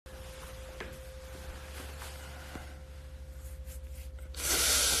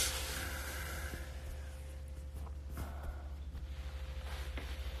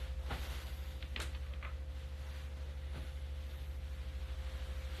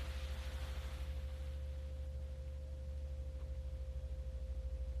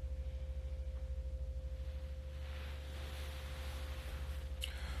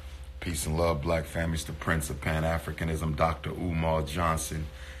Peace and love, black families. The Prince of Pan-Africanism, Dr. Umar Johnson,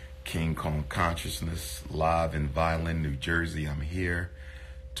 Kingkongconsciousness, live in Violin, New Jersey. I'm here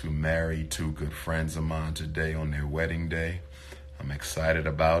to marry two good friends of mine today on their wedding day. I'm excited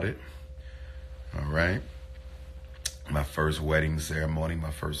about it. All right. My first wedding ceremony, my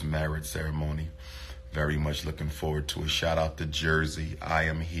first marriage ceremony. Very much looking forward to it. Shout out to Jersey. I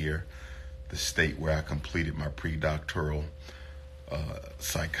am here, the state where I completed my pre-doctoral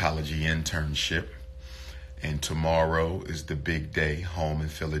psychology internship. And tomorrow is the big day home in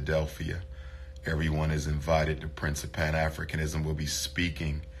Philadelphia. Everyone is invited. The Prince of Pan-Africanism will be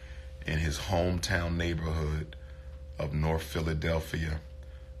speaking in his hometown neighborhood of North Philadelphia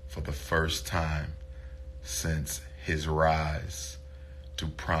for the first time since his rise to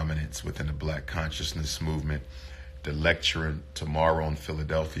prominence within the Black consciousness movement. The lecture tomorrow in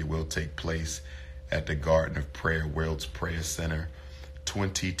Philadelphia will take place at the Garden of Prayer, World's Prayer Center,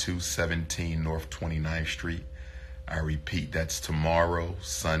 2217 North 29th Street. I repeat, that's tomorrow,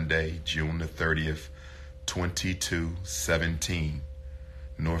 Sunday, June the 30th, 2217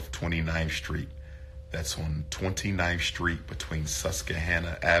 North 29th Street. That's on 29th Street between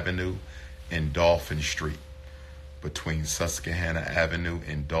Susquehanna Avenue and Dolphin Street. Between Susquehanna Avenue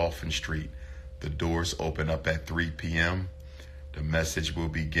and Dolphin Street. The doors open up at 3 p.m. The message will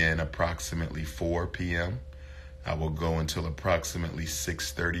begin approximately 4 p.m. I will go until approximately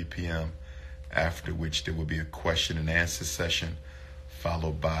 6:30 p.m., after which there will be a question and answer session,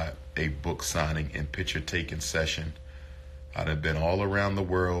 followed by a book signing and picture taking session. I've been all around the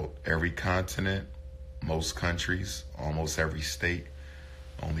world, every continent, most countries, almost every state,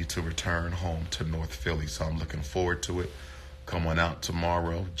 only to return home to North Philly. So I'm looking forward to it. Come on out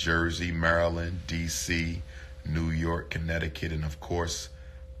tomorrow. Jersey, Maryland, D.C., New York, Connecticut, and of course,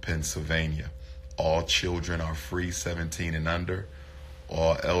 Pennsylvania. All children are free, 17 and under.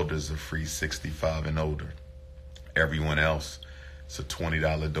 All elders are free, 65 and older. Everyone else, it's a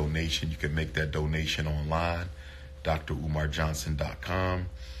 $20 donation. You can make that donation online, DrUmarJohnson.com,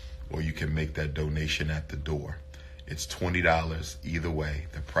 or you can make that donation at the door. It's $20 either way.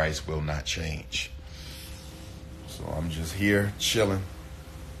 The price will not change. So I'm just here chilling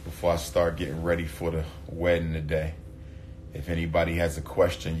before I start getting ready for the wedding today. If anybody has a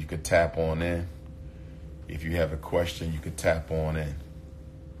question, you could tap on in. If you have a question, you could tap on in.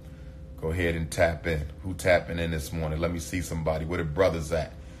 Go ahead and tap in. Who tapping in this morning? Let me see somebody. Where the brothers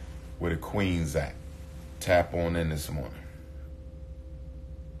at? Where the queens at? Tap on in this morning.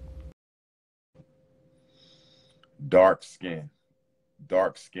 Dark skin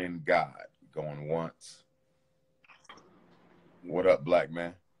God, going once. What up, black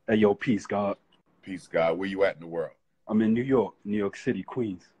man? Hey, yo, peace, God. Peace, God. Where you at in the world? I'm in New York City,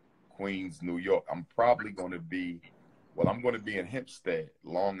 Queens. Queens, New York. I'm probably going to be, I'm going to be in Hempstead,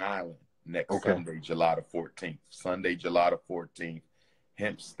 Long Island, next Sunday, July the 14th. Sunday, July the 14th,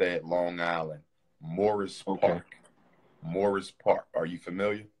 Hempstead, Long Island, Morris Park. Morris Park. Are you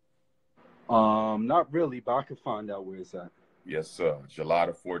familiar? Not really, but I can find out where it's at. Yes, sir. July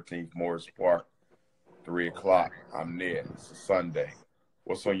the 14th, Morris Park, 3 o'clock. I'm there. It's a Sunday.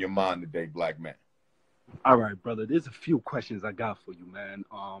 What's on your mind today, black man? All right, brother. There's a few questions I got for you, man.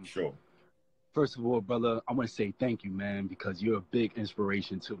 Sure. First of all, brother, I want to say thank you, man, because you're a big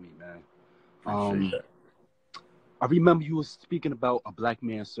inspiration to me, man. Appreciate that. I remember you were speaking about a black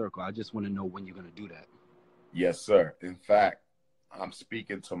man's circle. I just want to know when you're going to do that. Yes, sir. In fact, I'm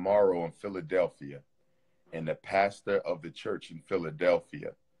speaking tomorrow in Philadelphia, and the pastor of the church in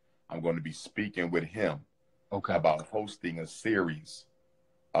Philadelphia, I'm going to be speaking with him about hosting a series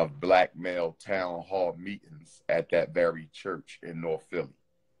of black male town hall meetings at that very church in North Philly.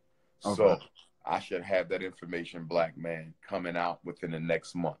 So I should have that information, black man, coming out within the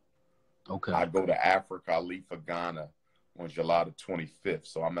next month. I go to Africa. I leave for Ghana on July the 25th.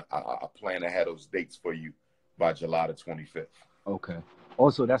 So I plan to have those dates for you by July the 25th. Okay.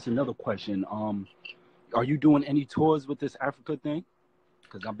 Also, that's another question. Are you doing any tours with this Africa thing?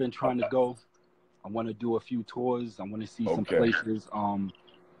 Because I've been trying to go. I want to do a few tours. I want to see some places.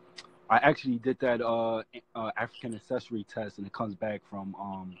 I actually did that African ancestry test, and it comes back from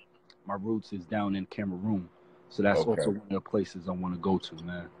my roots is down in Cameroon. So that's also one of the places I want to go to,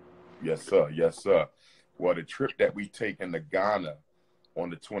 man. Yes, sir. Yes, sir. Well, the trip that we take into Ghana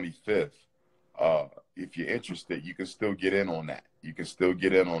on the 25th, if you're interested, you can still get in on that. You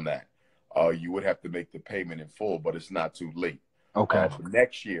would have to make the payment in full, but it's not too late.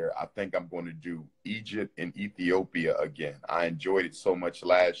 Next year, I think I'm going to do Egypt and Ethiopia again. I enjoyed it so much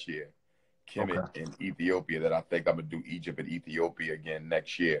last year, Kemet in Ethiopia, that I think I'm going to do Egypt and Ethiopia again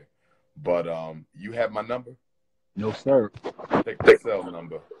next year. But you have my number? No, sir. Take the cell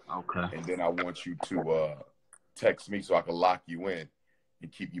number. Okay. And then I want you to text me so I can lock you in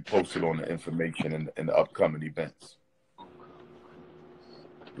and keep you posted on the information and the upcoming events.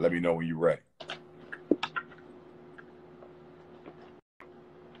 Let me know when you're ready.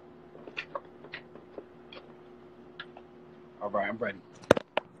 All right, I'm ready.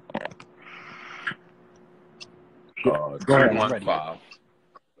 Go ahead, 215.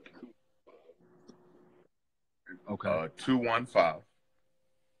 Okay. 215.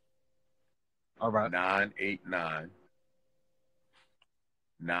 All right. 989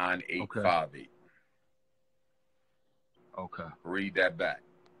 9858. Okay. Read that back.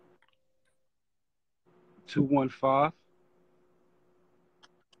 215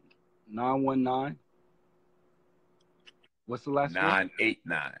 919. What's the last one?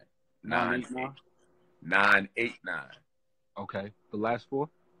 989. 989. 989. Okay. The last four?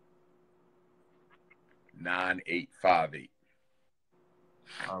 9858.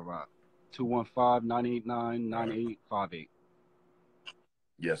 All right. 215-989-9858.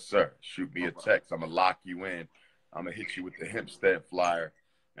 Yes, sir. Shoot me a text. I'm going to lock you in. I'm going to hit you with the Hempstead flyer,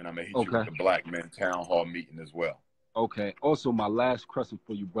 and I'm going to hit you with the Black Men Town Hall meeting as well. Okay. Also, my last question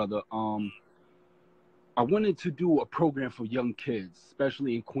for you, brother. I wanted to do a program for young kids,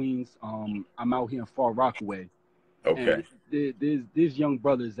 especially in Queens. I'm out here in Far Rockaway. Okay. And there's young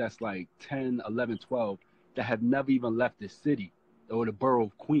brothers that's like 10, 11, 12 that have never even left the city or the borough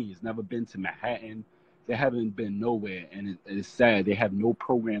of Queens, never been to Manhattan. They haven't been nowhere. And it's sad. They have no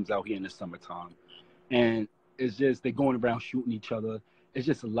programs out here in the summertime. And it's just they're going around shooting each other. It's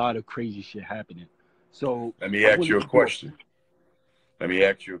just a lot of crazy shit happening. So let me ask you a question. Let me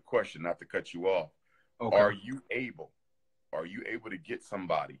ask you a question, not to cut you off. Okay. Are you able to get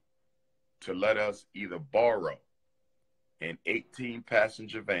somebody to let us either borrow an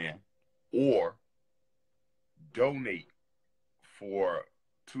 18-passenger van or donate for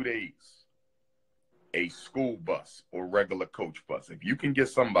 2 days a school bus or regular coach bus? If you can get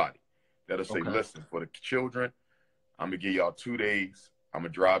somebody that'll say, listen, for the children, I'm going to give y'all 2 days. I'm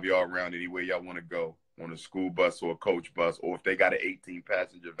going to drive y'all around anywhere y'all want to go on a school bus or a coach bus, or if they got an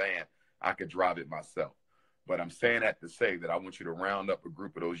 18-passenger van, I could drive it myself. But I'm saying that to say that I want you to round up a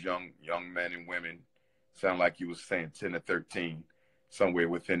group of those young men and women, sound like you was saying 10 to 13, somewhere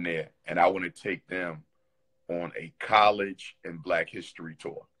within there, and I want to take them on a college and Black history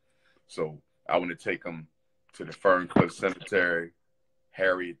tour. So I want to take them to the Ferncliff Cemetery,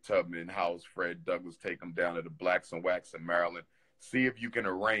 Harriet Tubman House, Fred Douglass, take them down to the Blacks and Wax in Maryland. See if you can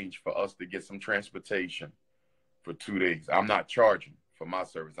arrange for us to get some transportation for 2 days. I'm not charging for my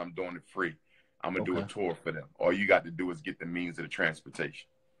service. I'm doing it free. I'm going to do a tour for them. All you got to do is get the means of the transportation.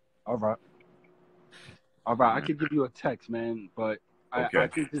 All right. I could give you a text, man, but I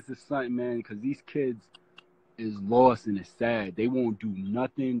think this is something, man, because these kids is lost and it's sad. They won't do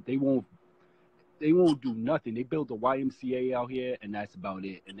nothing. They won't do nothing. They build a YMCA out here, and that's about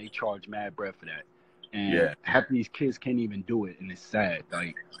it. And they charge mad bread for that. And half of these kids can't even do it, and it's sad.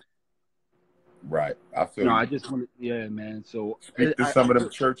 Like, right. I feel I just want to, man. So speak to some of them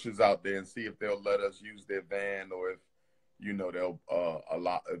churches out there and see if they'll let us use their van, or if, they'll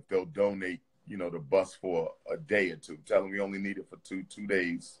if they'll donate, the bus for a day or two. Tell them we only need it for two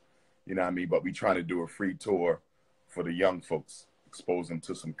days. You know what I mean? But we trying to do a free tour for the young folks, expose them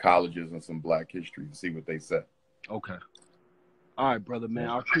to some colleges and some Black history and see what they say. Okay. All right, brother, man.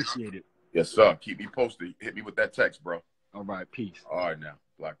 I appreciate it. Yes, sir. Keep me posted. Hit me with that text, bro. All right. Peace. All right, now.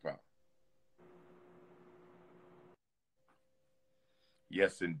 Black Power.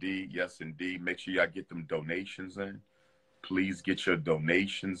 Yes, indeed. Yes, indeed. Make sure y'all get them donations in. Please get your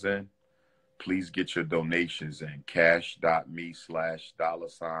donations in. Please get your donations in.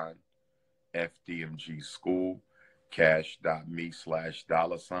 Cash.me/$FDMG school.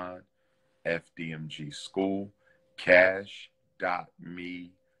 Cash.me/$FDMG school.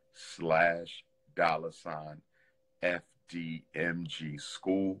 Cash.me/$FDMG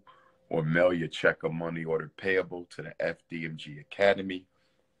school. Or mail your check or money order payable to the FDMG Academy,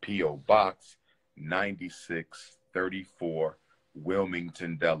 P.O. Box 9634,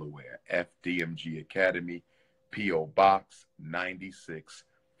 Wilmington, Delaware. FDMG Academy, P.O. Box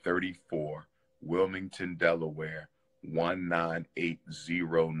 9634, Wilmington, Delaware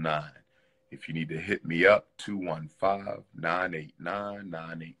 19809. If you need to hit me up,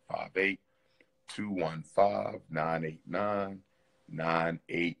 215-989-9858,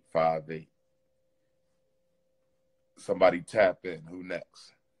 215-989-9858. Somebody tap in. Who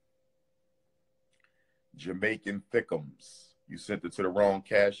next? Jamaican Thickums. You sent it to the wrong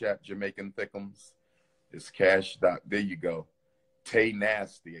Cash App, Jamaican Thickums. It's cash. There you go. Tay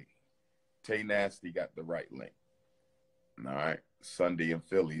Nasty. Tay Nasty got the right link. All right. Sunday in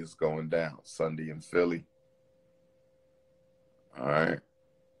Philly is going down. Sunday in Philly. All right.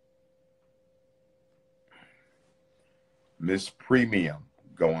 Miss Premium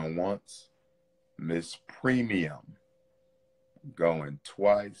going once. Miss Premium going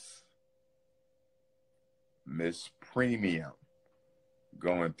twice. Miss Premium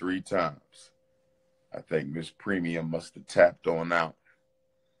going 3 times. I think Miss Premium must have tapped on out.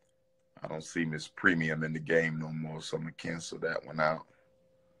 I don't see Miss Premium in the game no more, so I'm going to cancel that one out.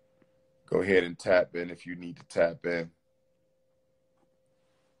 Go ahead and tap in if you need to tap in.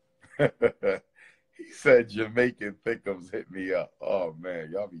 He said Jamaican Thickums hit me up. Oh, man,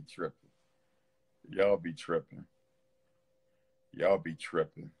 y'all be tripping. Y'all be tripping. Y'all be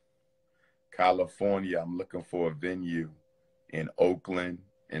tripping. California, I'm looking for a venue in Oakland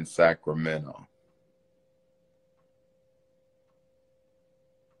and Sacramento.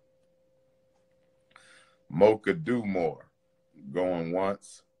 Mocha Do More going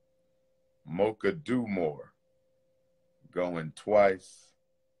once. Mocha Do More going twice.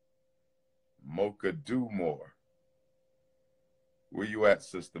 Mocha Do More. Where you at,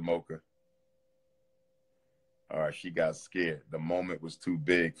 Sister Mocha? All right, she got scared. The moment was too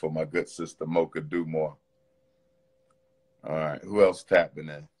big for my good sister Mocha Do More. All right, who else tapping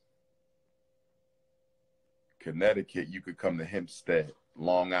in? Connecticut, you could come to Hempstead,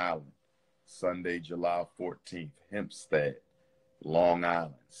 Long Island, Sunday, July 14th. Hempstead, Long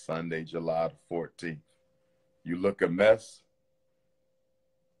Island, Sunday, July the 14th. You look a mess?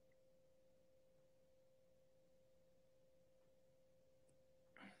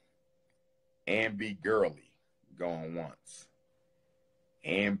 Ambi Girly going once.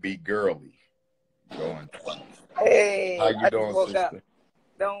 Ambi Girly going twice. Hey, how you doing, sister? Up.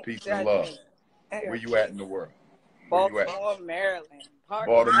 Don't peace and love. Hey, where you at in the world? Baltimore, Maryland.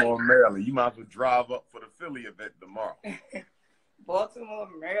 Baltimore, Maryland. You might as well drive up for the Philly event tomorrow. Baltimore,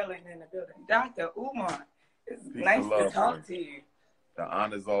 Maryland in the building. Dr. Umar, it's peace nice to talk man. to you. The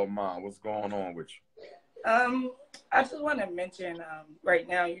honor's all mine. What's going on with you? I just want to mention, right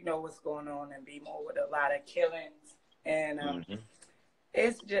now, you know what's going on in B-More with a lot of killings. And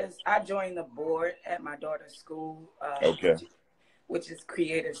it's just, I joined the board at my daughter's school, which is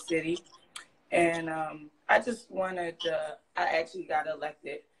Creative City. And I just wanted to, I actually got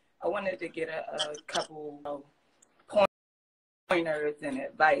elected. I wanted to get a couple of pointers and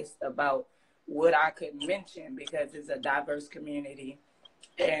advice about what I could mention, because it's a diverse community.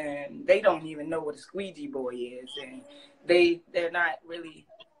 And they don't even know what a squeegee boy is, and they're not really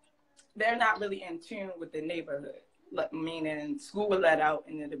in tune with the neighborhood. Meaning, school will let out,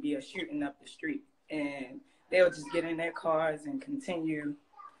 and it'll be a shooting up the street, and they'll just get in their cars and continue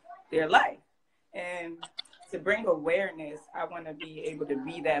their life. And to bring awareness, I want to be able to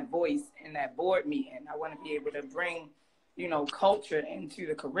be that voice in that board meeting. I want to be able to bring, culture into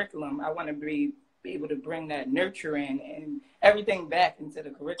the curriculum. I want to be able to bring that nurturing and everything back into the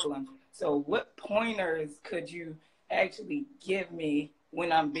curriculum. So what pointers could you actually give me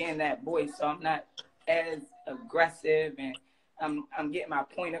when I'm being that voice, so I'm not as aggressive and I'm getting my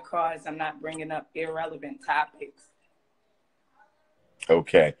point across, I'm not bringing up irrelevant topics?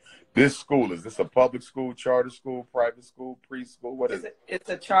 Okay. This school, is this a public school, charter school, private school, preschool? What is it? It's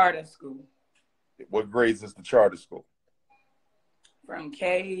a charter school. What grades is the charter school? From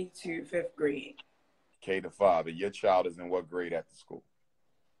K to 5th grade. K to 5. And your child is in what grade at the school?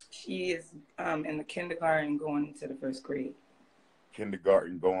 She is in the kindergarten going into the 1st grade.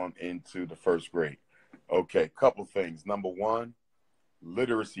 Kindergarten going into the 1st grade. Okay, couple things. Number one,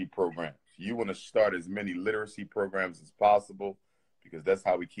 literacy programs. You want to start as many literacy programs as possible, because that's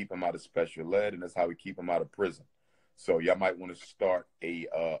how we keep them out of special ed, and that's how we keep them out of prison. So y'all might want to start a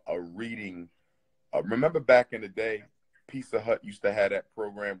reading. Remember back in the day, Pizza Hut used to have that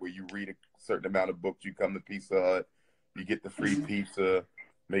program where you read a certain amount of books, you come to Pizza Hut, you get the free pizza,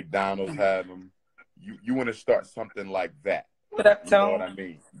 McDonald's have them. You want to start something like that. What up, Tone? You know what I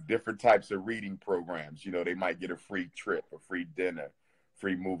mean? Different types of reading programs. They might get a free trip, a free dinner,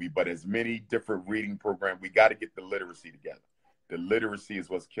 free movie, but as many different reading programs, we got to get the literacy together. The literacy is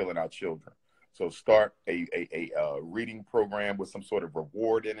what's killing our children. So start a reading program with some sort of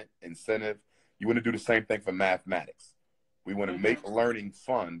reward in it, incentive. You want to do the same thing for mathematics. We want to make learning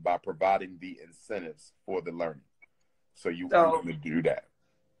fun by providing the incentives for the learning. So you want to do that.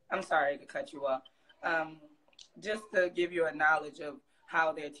 I'm sorry to cut you off. Just to give you a knowledge of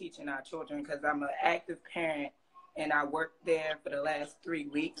how they're teaching our children, because I'm an active parent and I worked there for the last 3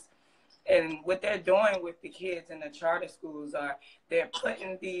 weeks. And what they're doing with the kids in the charter schools are they're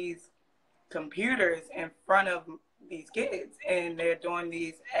putting these computers in front of these kids, and they're doing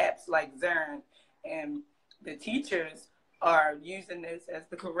these apps like Zern, and the teachers are using this as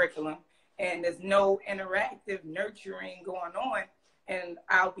the curriculum, and there's no interactive nurturing going on. And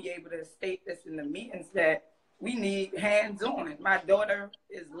I'll be able to state this in the meetings that we need hands-on. My daughter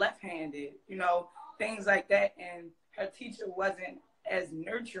is left-handed, you know, things like that. And her teacher wasn't as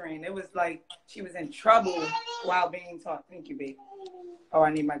nurturing. It was like she was in trouble while being taught. Thank you, babe. Oh,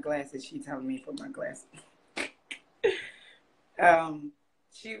 I need my glasses. She telling me for my glasses.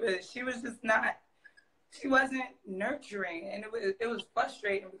 She was just not, she wasn't nurturing, and it was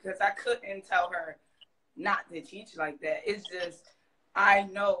frustrating because I couldn't tell her not to teach like that. It's just, I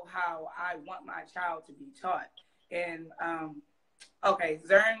know how I want my child to be taught. And okay,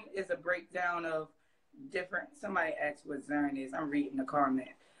 Zern is a breakdown of different, somebody asked what Zern is. I'm reading the comment.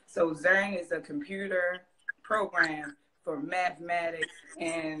 So Zern is a computer program for mathematics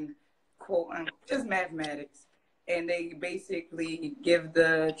and quote, just mathematics. And they basically give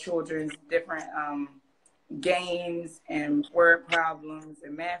the children different games and word problems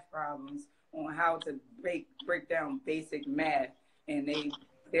and math problems on how to break down basic math. And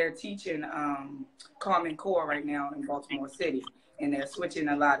they're teaching Common Core right now in Baltimore City. And they're switching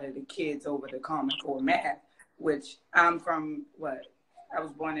a lot of the kids over to Common Core math, which I'm from, I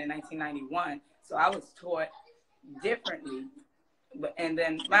was born in 1991. So I was taught differently. And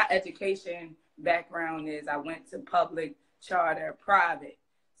then my education background is I went to public, charter, private.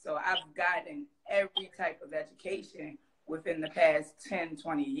 So I've gotten every type of education within the past 10,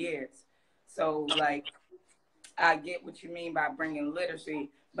 20 years. So like, I get what you mean by bringing literacy,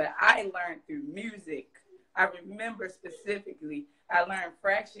 but I learned through music. I remember specifically, I learned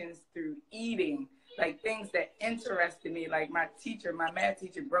fractions through eating, like things that interested me. Like my math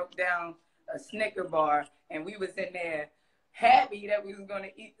teacher broke down a Snicker bar, and we was in there happy that we was going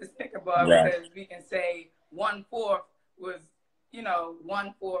to eat the Snicker bar because we can say 1/4 was, you know,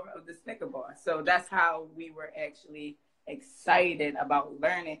 1/4 of the Snicker bar. So that's how we were actually excited about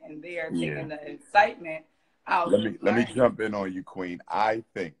learning, and they are taking the excitement out. Let me jump in on you, Queen. I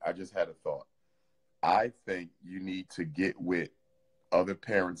just had a thought. I think you need to get with other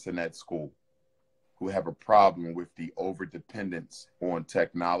parents in that school who have a problem with the overdependence on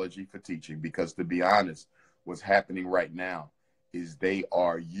technology for teaching, because to be honest, what's happening right now is they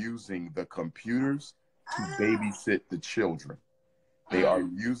are using the computers to babysit the children. They are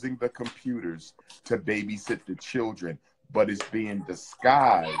using the computers to babysit the children, but it's being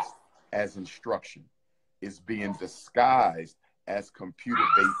disguised as instruction. It's being disguised as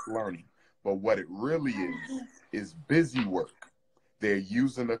computer-based learning. But what it really is busy work. They're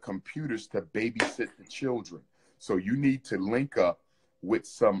using the computers to babysit the children. So you need to link up with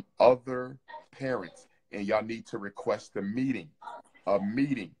some other parents, and y'all need to request a meeting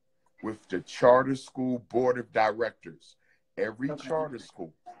with the charter school board of directors. Every charter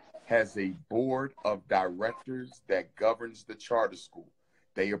school has a board of directors that governs the charter school.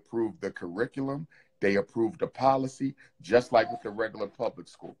 They approve the curriculum, they approve the policy, just like with the regular public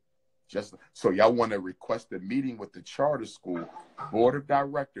school. So y'all want to request a meeting with the charter school board of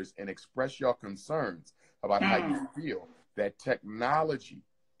directors and express your concerns about how you feel that technology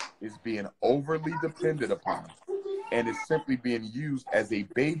is being overly dependent upon and is simply being used as a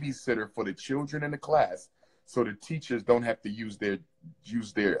babysitter for the children in the class, so the teachers don't have to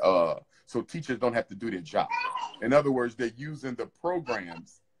so teachers don't have to do their job. In other words, they're using the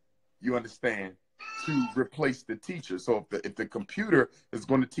programs, you understand, to replace the teacher. So if the computer is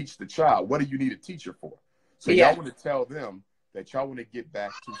going to teach the child, what do you need a teacher for? So y'all want to tell them that y'all want to get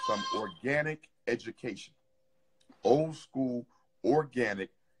back to some organic education, old school, organic,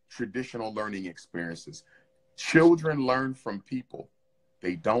 traditional learning experiences. Children learn from people.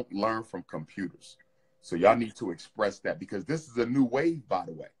 They don't learn from computers. So y'all need to express that, because this is a new wave, by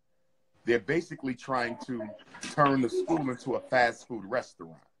the way. They're basically trying to turn the school into a fast food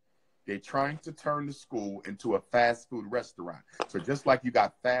restaurant. They're trying to turn the school into a fast food restaurant. So just like you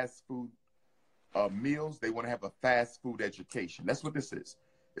got fast food meals, they want to have a fast food education. That's what this is.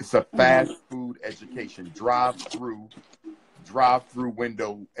 It's a fast food education, drive-through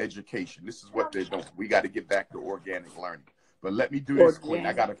window education. This is what they're doing. We got to get back to organic learning. But let me do this, Queen.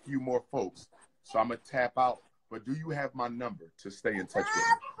 I got a few more folks, so I'm going to tap out. But do you have my number to stay in touch with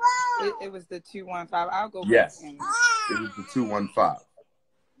me? It was the 215. I'll go back. Yes, it was the 215.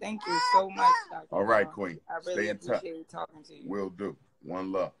 Thank you so much, Dr. All right, Queen. I really appreciate talking to you. Will do.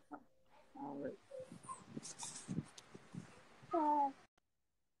 One love. All right.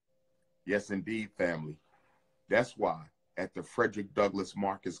 Yes, indeed, family. That's why at the Frederick Douglass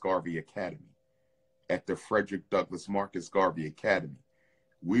Marcus Garvey Academy,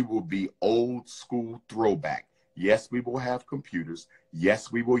 we will be old school throwback. Yes, we will have computers.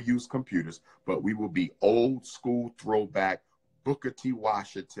 Yes, we will use computers, but we will be old school throwback Booker T.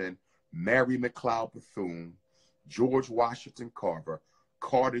 Washington, Mary McLeod Bethune, George Washington Carver,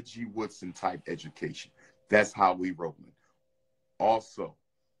 Carter G. Woodson type education. That's how we rolling. Also,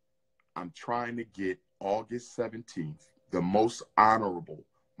 I'm trying to get August 17th, the most honorable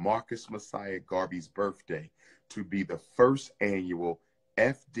Marcus Messiah Garvey's birthday, to be the first annual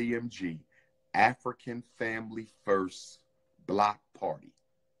FDMG African Family First Block Party.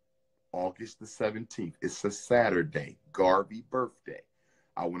 August the 17th. It's a Saturday, Garvey birthday.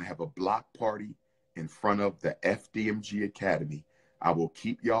 I want to have a block party in front of the FDMG Academy. I will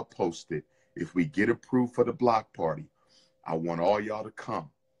keep y'all posted. If we get approved for the block party, I want all y'all to come.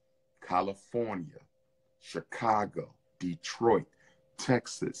 California, Chicago, Detroit,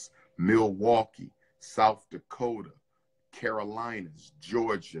 Texas, Milwaukee, South Dakota, Carolinas,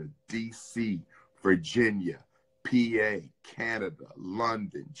 Georgia, DC, Virginia, PA, Canada,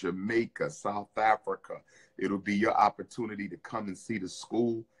 London, Jamaica, South Africa. It'll be your opportunity to come and see the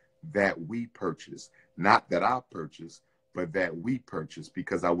school that we purchased. Not that I purchased, but that we purchased,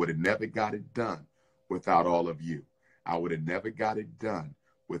 because I would have never got it done without all of you. I would have never got it done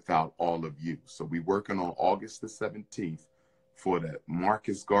without all of you. So we're working on August the 17th for the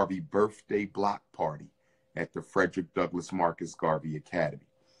Marcus Garvey birthday block party at the Frederick Douglass Marcus Garvey Academy.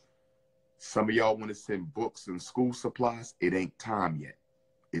 Some of y'all want to send books and school supplies. It ain't time yet.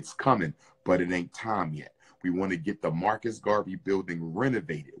 It's coming, but it ain't time yet. We want to get the Marcus Garvey building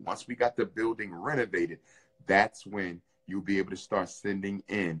renovated. Once we got the building renovated, that's when you'll be able to start sending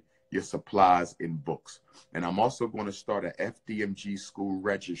in your supplies and books. And I'm also going to start a FDMG school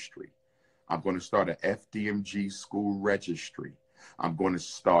registry. I'm going to start a FDMG school registry. I'm going to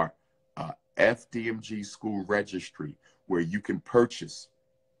start a FDMG school registry where you can purchase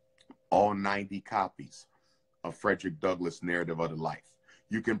all 90 copies of Frederick Douglass' Narrative of the Life.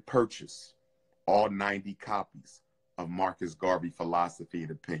 You can purchase all 90 copies of Marcus Garvey Philosophy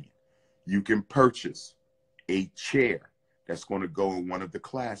and Opinion. You can purchase a chair that's going to go in one of the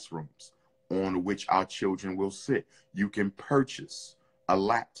classrooms on which our children will sit. You can purchase a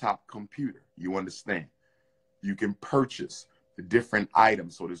laptop computer. You understand? You can purchase the different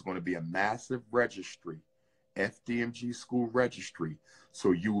items. So there's going to be a massive registry, FDMG school registry,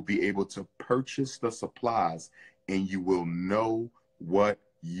 so you will be able to purchase the supplies and you will know what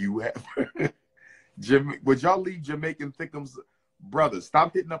you have. Would y'all leave Jamaican Thickums? Brother,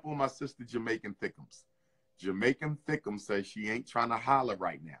 stop hitting up on my sister Jamaican Thickums. Jamaican Thickum says she ain't trying to holler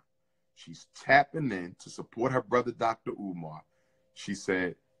right now. She's tapping in to support her brother, Dr. Umar. She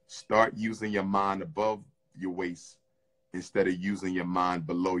said, start using your mind above your waist instead of using your mind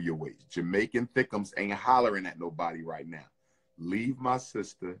below your waist. Jamaican Thickums ain't hollering at nobody right now. Leave my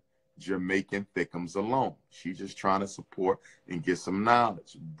sister Jamaican Thickums alone. She's just trying to support and get some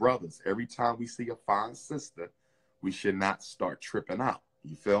knowledge. Brothers, every time we see a fine sister, we should not start tripping out.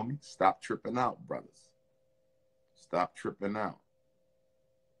 You feel me? Stop tripping out, brothers. Stop tripping out.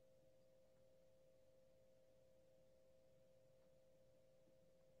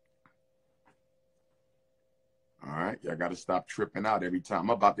 All right, y'all got to stop tripping out every time. I'm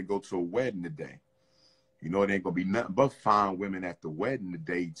about to go to a wedding today. You know, it ain't going to be nothing but fine women at the wedding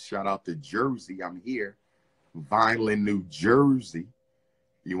today. Shout out to Jersey. I'm here. Vineland, New Jersey.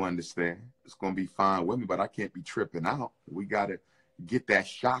 You understand? It's going to be fine women, but I can't be tripping out. We got to get that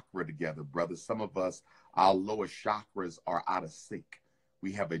chakra together, brother. Some of us, our lower chakras are out of sync.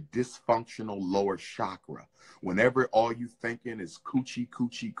 We have a dysfunctional lower chakra. Whenever all you thinking is coochie,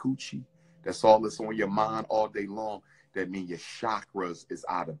 coochie, coochie, that's all that's on your mind all day long, that means your chakras is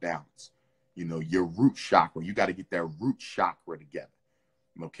out of balance. You know, your root chakra, you got to get that root chakra together.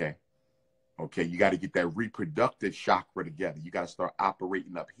 Okay? Okay, you got to get that reproductive chakra together. You got to start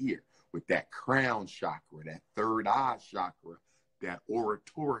operating up here with that crown chakra, that third eye chakra, that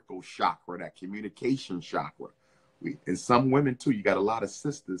oratorical chakra, that communication chakra. And some women, too, you got a lot of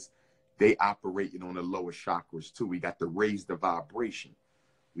sisters, they operating on the lower chakras, too. We got to raise the vibration.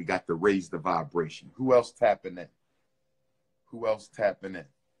 We got to raise the vibration. Who else tapping in? Who else tapping in?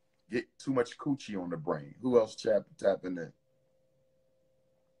 Get too much coochie on the brain. Who else tapping in?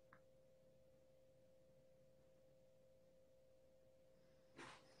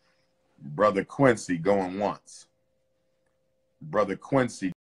 Brother Quincy going once. Brother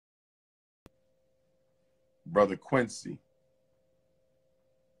Quincy. Brother Quincy.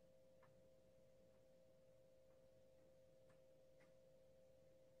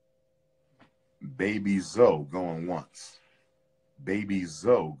 Baby Zoe going once. Baby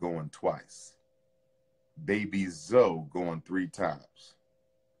Zoe going twice. Baby Zoe going 3 times.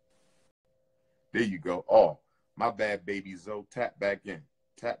 There you go. Oh, My bad, baby Zoe. Tap back in.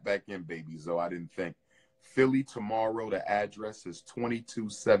 Tap back in, baby Zoe. I didn't think. Philly tomorrow, the address is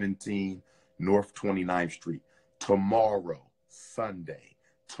 2217 North 29th Street. Tomorrow, Sunday,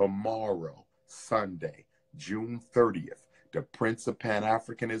 June 30th, the Prince of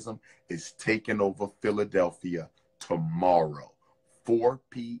Pan-Africanism is taking over Philadelphia tomorrow, 4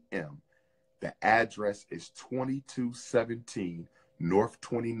 p.m. The address is 2217 North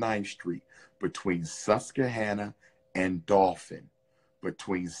 29th Street between Susquehanna and Dolphin.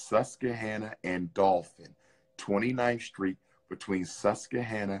 Between Susquehanna and Dolphin. 29th Street between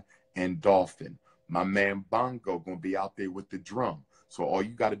Susquehanna and Dolphin. My man Bongo gonna be out there with the drum. So all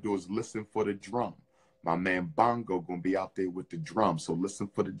you gotta do is listen for the drum. My man Bongo gonna be out there with the drum. So listen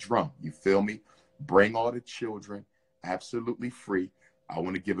for the drum. You feel me? Bring all the children. Absolutely free. I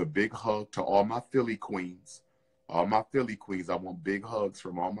want to give a big hug to all my Philly queens. All my Philly queens. I want big hugs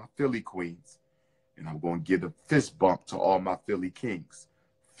from all my Philly queens. And I'm going to give a fist bump to all my Philly kings.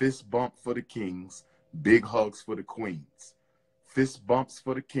 Fist bump for the kings. Big hugs for the queens. Fist bumps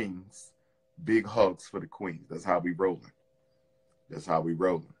for the kings. Big hugs for the queens. That's how we rolling. That's how we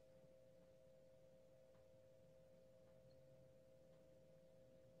rolling.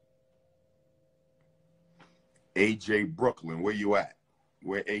 AJ Brooklyn, where you at?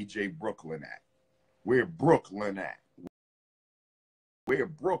 Where AJ Brooklyn at? Where Brooklyn at? Where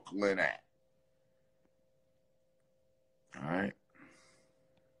Brooklyn at? All right.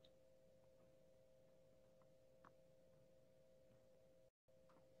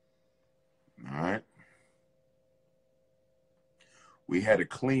 All right. We had a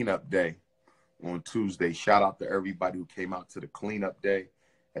cleanup day on Tuesday. Shout out to everybody who came out to the cleanup day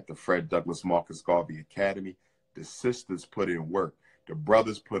at the Fred Douglass Marcus Garvey Academy. The sisters put in work. The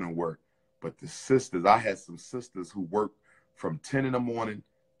brothers put in work. But the sisters, I had some sisters who worked from 10 in the morning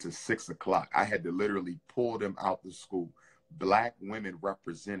to 6 o'clock. I had to literally pull them out the school. Black women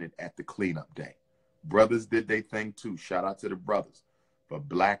represented at the cleanup day. Brothers did their thing too. Shout out to the brothers. But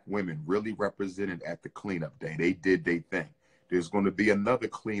black women really represented at the cleanup day. They did their thing. There's going to be another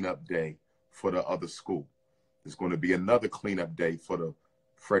cleanup day for the other school. There's going to be another cleanup day for the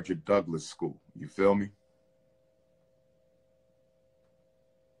Frederick Douglass School. You feel me?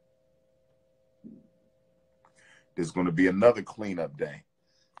 There's going to be another cleanup day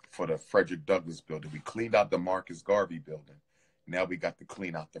for the Frederick Douglass building. We cleaned out the Marcus Garvey building. Now we got to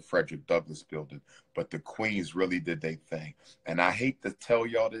clean out the Frederick Douglass building. But the queens really did their thing. And I hate to tell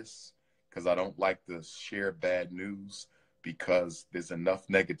y'all this because I don't like to share bad news because there's enough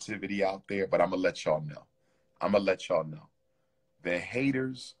negativity out there. But I'm going to let y'all know. I'm going to let y'all know. The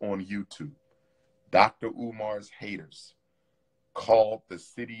haters on YouTube, Dr. Umar's haters, called the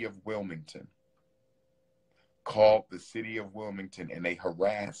city of Wilmington. And they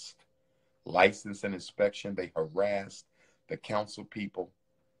harassed license and inspection. They harassed the council people.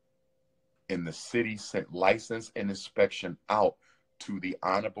 And the city sent license and inspection out to the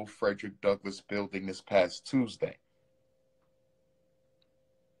Honorable Frederick Douglass building this past Tuesday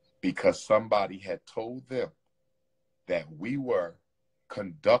because somebody had told them that we were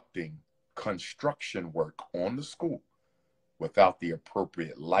conducting construction work on the school without the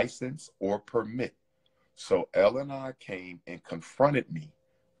appropriate license or permit. So L&I came and confronted me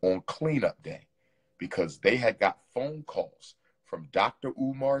on cleanup day because they had got phone calls from Dr.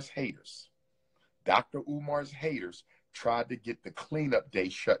 Umar's haters. Dr. Umar's haters tried to get the cleanup day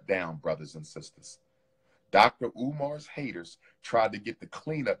shut down, brothers and sisters. Dr. Umar's haters tried to get the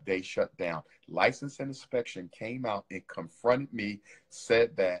cleanup day shut down. License and inspection came out and confronted me,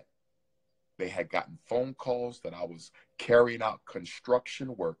 said that they had gotten phone calls that I was carrying out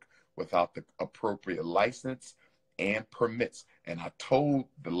construction work without the appropriate license and permits. And I told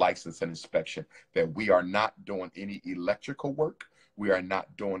the license and inspection that we are not doing any electrical work. We are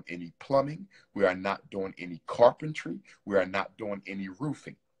not doing any plumbing. We are not doing any carpentry. We are not doing any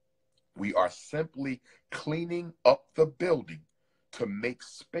roofing. We are simply cleaning up the building to make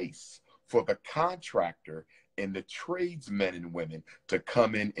space for the contractor and the tradesmen and women to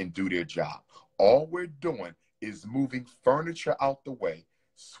come in and do their job. All we're doing is moving furniture out the way,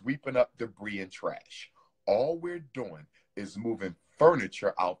 sweeping up debris and trash. All we're doing is moving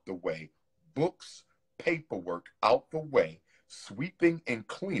furniture out the way, books, paperwork out the way, sweeping and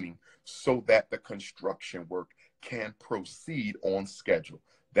cleaning so that the construction work can proceed on schedule.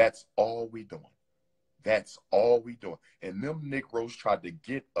 That's all we doing. That's all we doing. And them Negroes tried to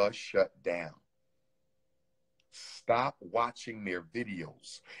get us shut down. Stop watching their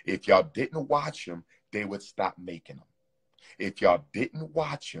videos. If y'all didn't watch them, they would stop making them. If y'all didn't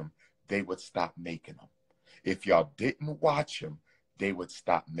watch them, they would stop making them. If y'all didn't watch them, they would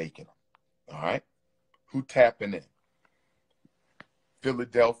stop making them. All right? Who tapping in?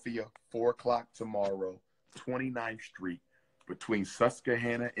 Philadelphia, 4 o'clock tomorrow, 29th Street, between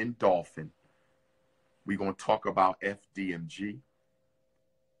Susquehanna and Dolphin. We're going to talk about FDMG.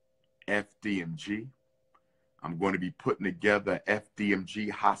 FDMG. I'm going to be putting together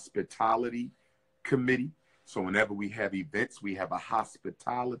FDMG hospitality committee. So whenever we have events, we have a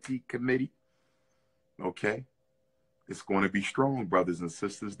hospitality committee. Okay? It's going to be strong, brothers and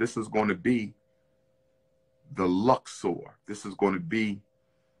sisters. This is going to be the Luxor. This is going to be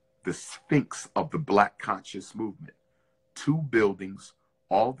the Sphinx of the Black conscious movement. 2 buildings,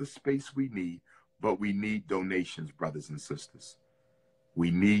 all the space we need, but we need donations, brothers and sisters.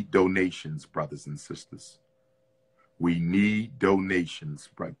 We need donations, brothers and sisters. We need donations.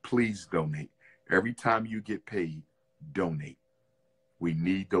 Please donate. Every time you get paid, donate. We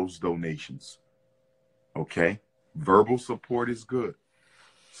need those donations. Okay? Verbal support is good.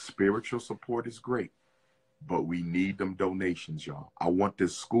 Spiritual support is great. But we need them donations, y'all. I want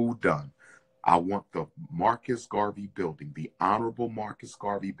this school done. I want the Marcus Garvey building, the Honorable Marcus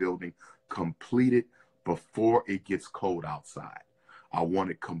Garvey building, completed before it gets cold outside. I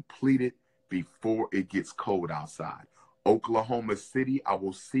want it completed before it gets cold outside. Oklahoma City, I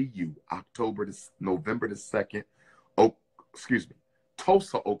will see you November the 2nd.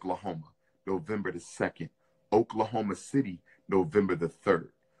 Tulsa, Oklahoma, November the 2nd. Oklahoma City, November the 3rd.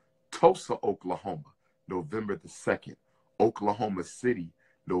 Tulsa, Oklahoma, November the 2nd. Oklahoma City,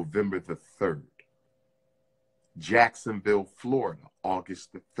 November the 3rd. Jacksonville, Florida,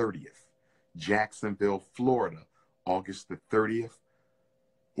 August the 30th. Jacksonville, Florida, August the 30th.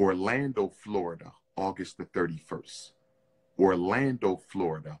 Orlando, Florida, August the 31st. Orlando,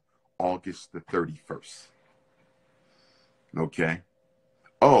 Florida, August the 31st. Okay.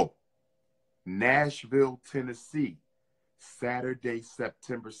 Oh, Nashville, Tennessee, Saturday,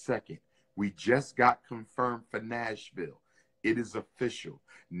 September 2nd. We just got confirmed for Nashville. It is official.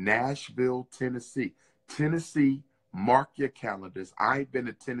 Nashville, Tennessee. Tennessee, mark your calendars. I ain't been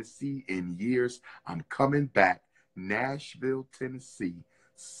to Tennessee in years. I'm coming back. Nashville, Tennessee,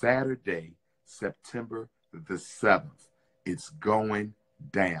 Saturday, September the 7th. It's going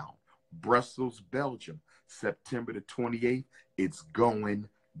down. Brussels, Belgium, September the 28th. It's going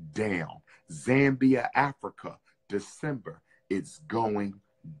down. Zambia, Africa, December. It's going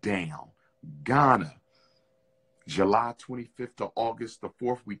down. Ghana, July 25th to August the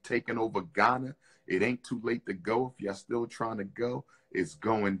 4th. We taking over Ghana. It ain't too late to go. If y'all still trying to go, it's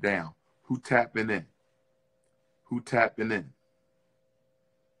going down. Who tapping in? Who tapping in?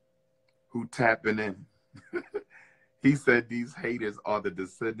 Who tapping in? He said these haters are the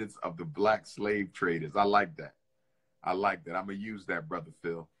descendants of the black slave traders. I like that. I like that. I'm going to use that, Brother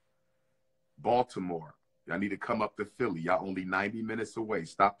Phil. Baltimore. Y'all need to come up to Philly. Y'all only 90 minutes away.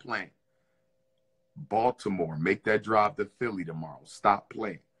 Stop playing. Baltimore, make that drive to Philly tomorrow. Stop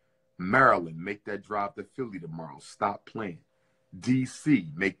playing. Maryland, make that drive to Philly tomorrow. Stop playing. D.C.,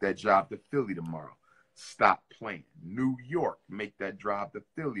 make that drive to Philly tomorrow. Stop playing. New York, make that drive to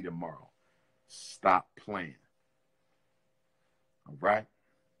Philly tomorrow. Stop playing. All right?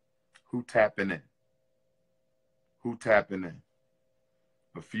 Who tapping in? Who tapping in?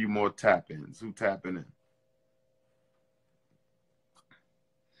 A few more tap-ins. Who tapping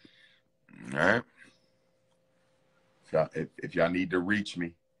in? All right? If y'all need to reach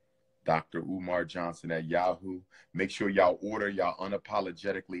me, Dr. Umar Johnson at Yahoo. Make sure y'all order y'all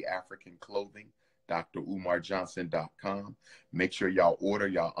unapologetically African clothing, DrUmarJohnson.com. Make sure y'all order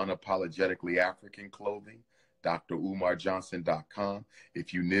y'all unapologetically African clothing, DrUmarJohnson.com.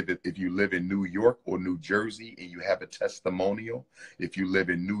 If you live in New York or New Jersey and you have a testimonial, if you live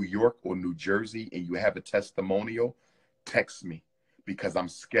in New York or New Jersey and you have a testimonial, text me, because I'm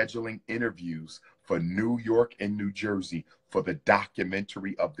scheduling interviews for New York and New Jersey for the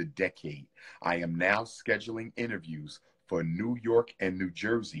documentary of the decade. I am now scheduling interviews for New York and New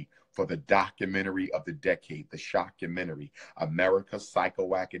Jersey for the documentary of the decade, the shockumentary, America's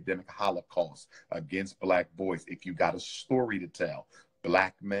Psychoacademicholocaust Against Black Boys. If you got a story to tell,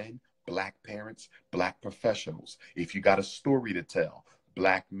 Black men, Black parents, Black professionals. If you got a story to tell,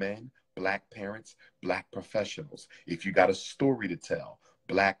 Black men, Black parents, Black professionals. If you got a story to tell,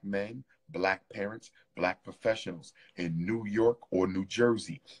 Black men, Black parents, Black professionals in New York or New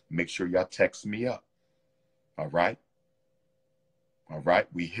Jersey, make sure y'all text me up. All right? All right?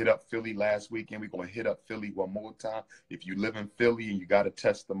 We hit up Philly last weekend. We're going to hit up Philly one more time. If you live in Philly and you got a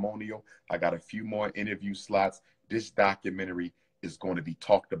testimonial, I got a few more interview slots. This documentary is going to be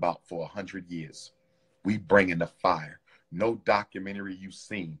talked about for 100 years. We bringing the fire. No documentary you've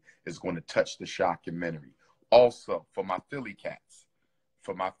seen is going to touch the shockumentary. Also, for my Philly cats,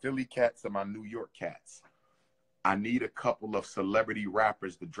 for my Philly cats and my New York cats, I need a couple of celebrity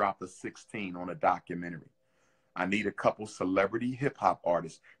rappers to drop a 16 on a documentary. I need a couple celebrity hip-hop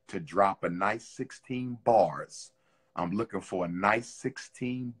artists to drop a nice 16 bars. I'm looking for a nice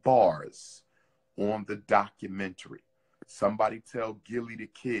 16 bars on the documentary. Somebody tell Gilly the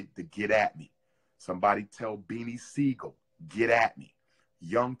Kid to get at me. Somebody tell Beanie Siegel, get at me.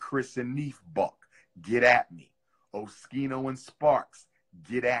 Young Chris and Neef Buck, get at me. Oskino and Sparks,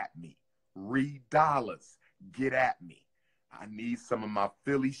 get at me. Reed Dollars, get at me. I need some of my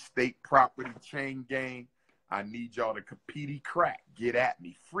Philly State Property Chain Gang. I need y'all to Kapiti Crack, get at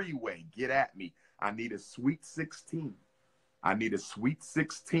me. Freeway, get at me. I need a Sweet 16. I need a Sweet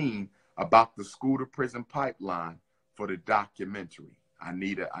 16 about the school to prison pipeline for the documentary. I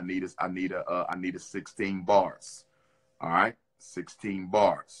need a 16 bars. All right, 16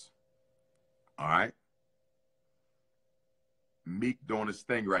 bars. All right. Meek doing his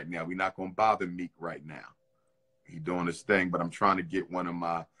thing right now. We're not gonna bother Meek right now. He doing his thing, but I'm trying to get one of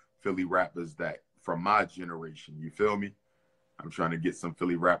my Philly rappers that from my generation. You feel me? I'm trying to get some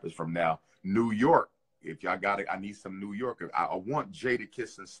Philly rappers from now. New York. If y'all got it, I need some New York. I want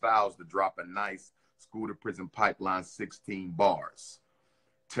Jadakiss and Styles to drop a nice school to prison pipeline 16 bars.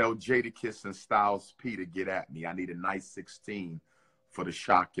 Tell Jadakiss and Styles P to get at me. I need a nice 16 for the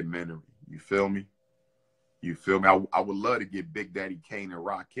shockumentary. You feel me? You feel me? I would love to get Big Daddy Kane and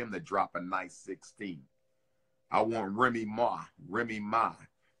Rakim to drop a nice 16. I want Remy Ma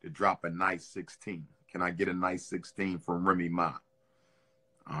to drop a nice 16. Can I get a nice 16 from Remy Ma?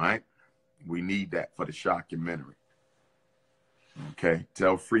 All right. We need that for the shockumentary. Okay.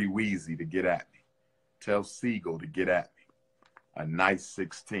 Tell Free Weezy to get at me. Tell Siegel to get at me. A nice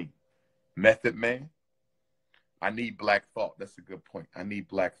 16. Method Man. I need Black Thought. That's a good point. I need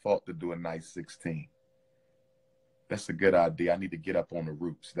Black Thought to do a nice 16. That's a good idea. I need to get up on the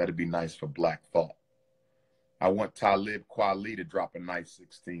roots. That'd be nice for Black Thought. I want Talib Kweli to drop a nice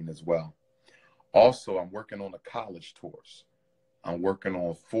 16 as well. Also, I'm working on the college tours. I'm working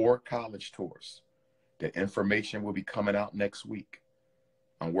on 4 college tours. The information will be coming out next week.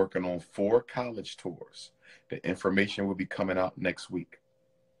 I'm working on 4 college tours. The information will be coming out next week.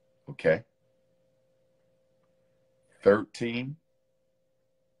 Okay? 13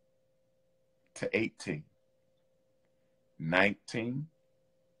 to 18. 19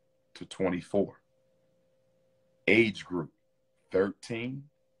 to 24. Age group 13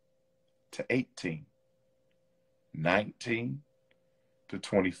 to 18. 19 to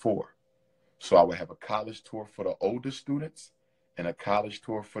 24. So I will have a college tour for the older students and a college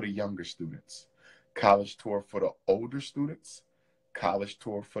tour for the younger students. College tour for the older students, college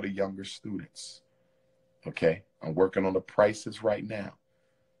tour for the younger students. Okay, I'm working on the prices right now.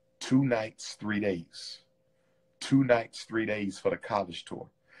 2 nights, 3 days. 2 nights, 3 days for the college tour.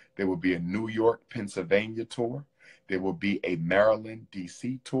 There will be a New York, Pennsylvania tour. There will be a Maryland,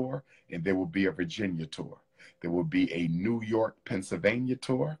 D.C. tour, and there will be a Virginia tour. There will be a New York, Pennsylvania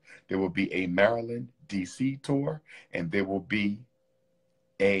tour. There will be a Maryland, D.C. tour, and there will be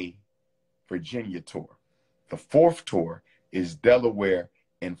a Virginia tour. The 4th tour is Delaware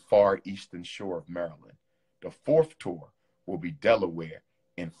and Far Eastern Shore of Maryland. The 4th tour will be Delaware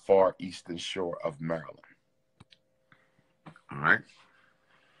and Far Eastern Shore of Maryland. All right.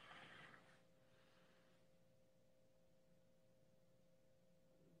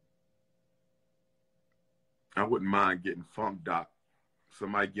 I wouldn't mind getting Funk Doc.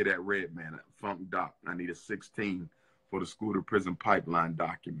 Somebody get that Red Man, Funk Doc. I need a 16 for the school to prison pipeline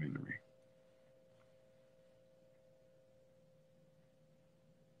documentary.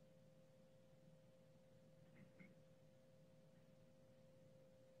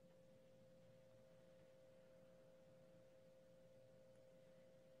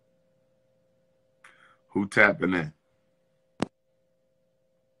 Who tapping in?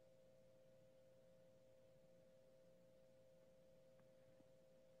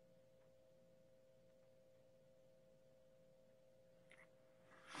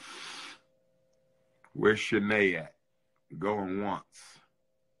 Where's Shanae at? Going once.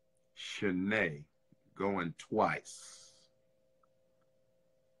 Shanae going twice.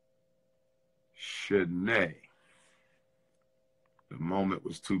 Shanae. The moment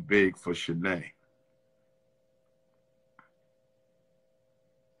was too big for Shanae.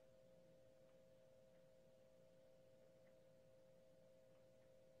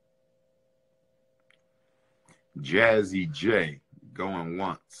 Jazzy J going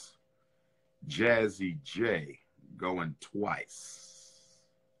once. Jazzy J going twice.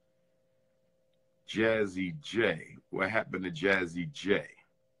 Jazzy J. What happened to Jazzy J?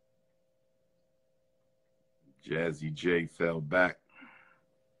 Jazzy J fell back.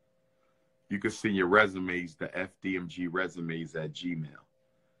 You can send your resumes to FDMGresumes@gmail.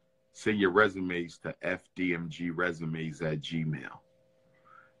 Send your resumes to FDMGresumes@gmail.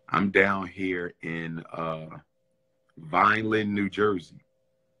 I'm down here in Vineland, New Jersey.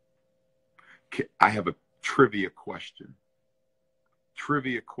 I have a trivia question.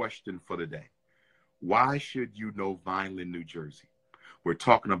 Trivia question for the day. Why should you know Vineland, New Jersey? We're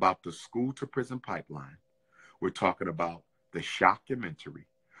talking about the school to prison pipeline. We're talking about the shockumentary.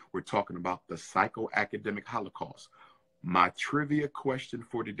 We're talking about the psychoacademic Holocaust. My trivia question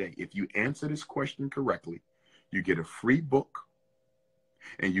for today, if you answer this question correctly, you get a free book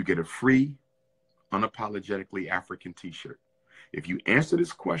and you get a free Unapologetically African t-shirt. If you answer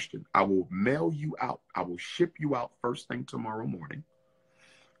this question, I will mail you out. I will ship you out first thing tomorrow morning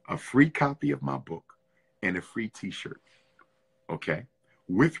a free copy of my book and a free t-shirt. Okay?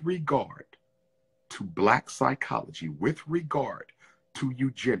 With regard to Black psychology, with regard to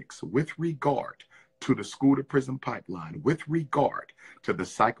eugenics, with regard to the school to prison pipeline, with regard to the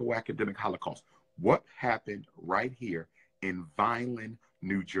psychoacademic Holocaust, what happened right here in Vineland,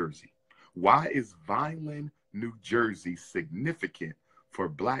 New Jersey? Why is Vineland, New Jersey significant for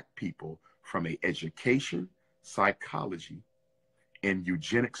Black people from an education, psychology, and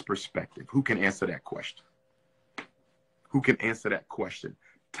eugenics perspective? Who can answer that question? Who can answer that question?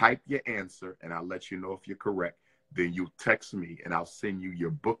 Type your answer and I'll let you know if you're correct. Then you text me and I'll send you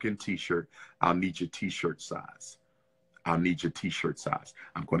your book and t-shirt. I'll need your t-shirt size. I'll need your t-shirt size.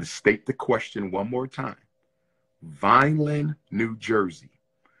 I'm going to state the question one more time. Vineland, New Jersey.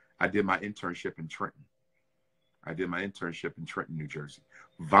 I did my internship in Trenton. New Jersey.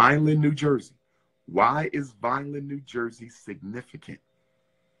 Vineland, New Jersey. Why is Vineland, New Jersey significant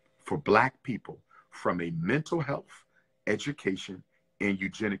for Black people from a mental health, education, and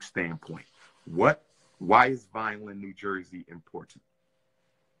eugenics standpoint? Why is Vineland, New Jersey important?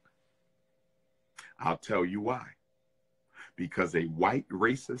 I'll tell you why. Because a white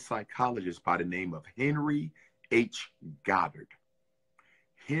racist psychologist by the name of Henry H. Goddard,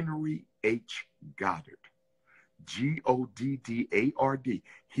 Henry H. Goddard, Goddard,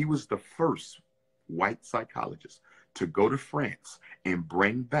 he was the first white psychologist to go to France and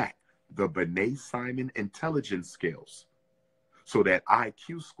bring back the Binet-Simon intelligence scales so that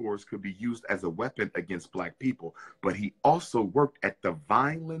IQ scores could be used as a weapon against Black people. But he also worked at the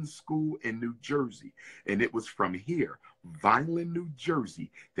Vineland School in New Jersey. And it was from here, Vineland, New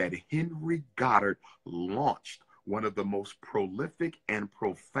Jersey, that Henry Goddard launched one of the most prolific and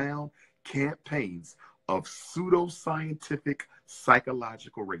profound campaigns of pseudoscientific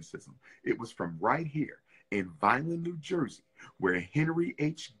psychological racism. It was from right here in Vineland, New Jersey, where Henry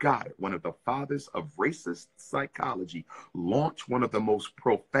H. Goddard, one of the fathers of racist psychology, launched one of the most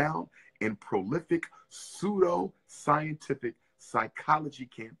profound and prolific pseudo-scientific psychology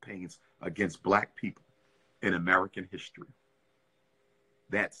campaigns against Black people in American history.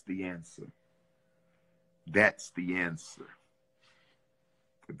 That's the answer. That's the answer.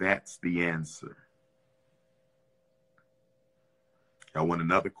 That's the answer. I want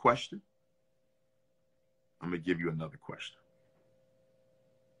another question. I'm going to give you another question.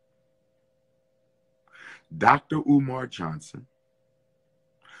 Dr. Umar Johnson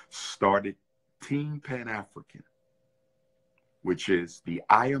started Team Pan-African, which is the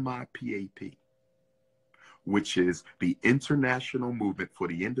NIBPA, which is the International Movement for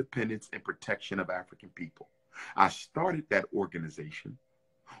the Independence and Protection of African People. I started that organization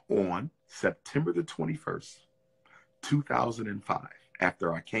on September the 21st, 2005,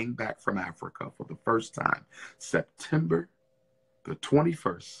 after I came back from Africa for the first time, September the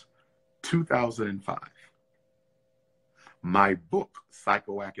 21st, 2005. My book,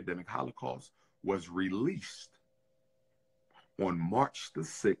 Psychoacademic Holocaust, was released on March the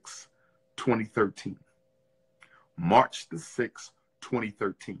 6th, 2013. March the 6th,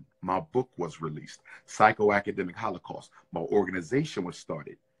 2013, my book was released, Psychoacademic Holocaust. My organization was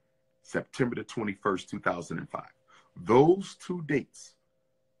started September the 21st, 2005. Those two dates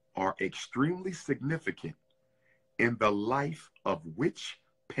are extremely significant in the life of which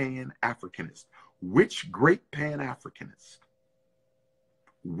Pan-Africanist? Which great Pan-Africanist?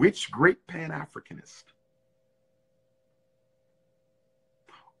 Which great Pan-Africanist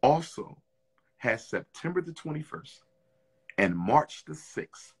also has September the 21st and March the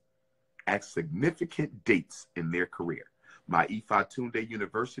 6th as significant dates in their career? My Ifatunde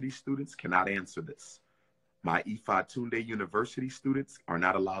University students cannot answer this. My Ifatunde University students are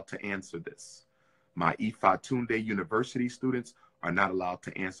not allowed to answer this. My Ifatunde University students are not allowed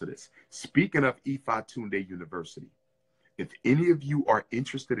to answer this. Speaking of Ifatunde University, if any of you are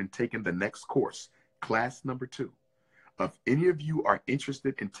interested in taking the next course, class number 2, If any of you are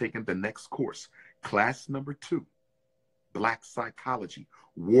interested in taking the next course, class number 2, Black Psychology,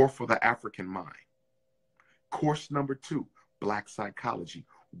 War for the African Mind. Course number 2, Black Psychology,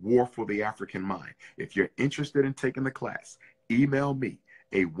 War for the African Mind. If you're interested in taking the class, email me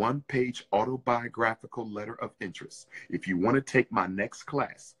a 1-page autobiographical letter of interest. If you want to take my next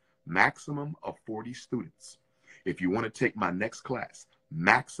class, maximum of 40 students. If you want to take my next class,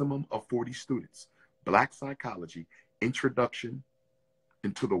 maximum of 40 students, Black Psychology, Introduction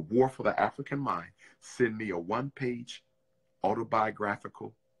into the War for the African Mind, send me a 1-page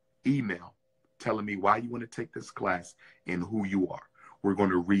autobiographical email telling me why you want to take this class and who you are. We're going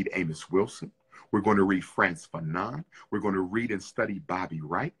to read Amos Wilson. We're going to read Frantz Fanon. We're going to read and study Bobby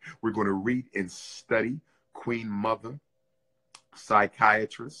Wright. We're going to read and study Queen Mother,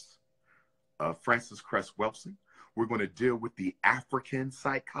 psychiatrist, Frances Cress Welsing. We're going to deal with the African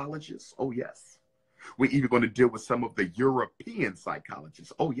psychologists. Oh, yes. We're even going to deal with some of the European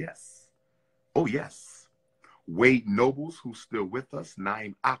psychologists. Oh, yes. Oh, yes. Wade Nobles, who's still with us.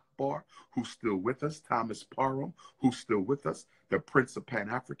 Naim Akbar, who's still with us. Thomas Parham, who's still with us. The Prince of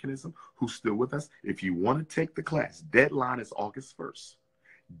Pan-Africanism, who's still with us. If you want to take the class, deadline is August 1st.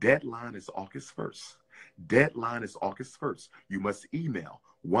 Deadline is August 1st. Deadline is August 1st. You must email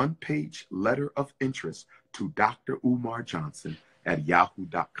 1-page letter of interest to DrUmarJohnson at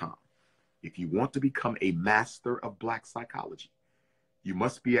yahoo.com. If you want to become a master of Black psychology, you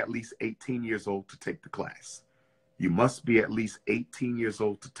must be at least 18 years old to take the class. You must be at least 18 years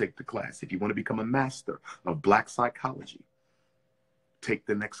old to take the class. If you want to become a master of Black psychology, take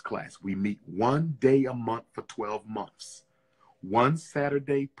the next class. We meet 1 day a month for 12 months. 1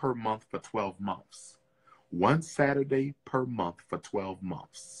 Saturday per month for 12 months. 1 Saturday per month for 12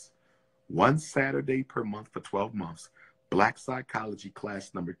 months. 1 Saturday per month for 12 months. Black Psychology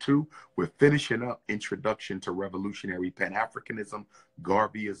class number 2. We're finishing up Introduction to Revolutionary Pan-Africanism,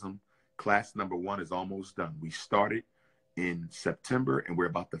 Garveyism. Class number 1 is almost done. We started in September and we're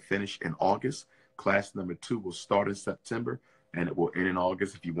about to finish in August. Class number 2 will start in September and it will end in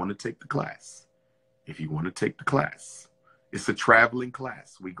August if you want to take the class. If you want to take the class. It's a traveling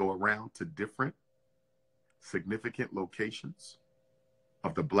class. We go around to different significant locations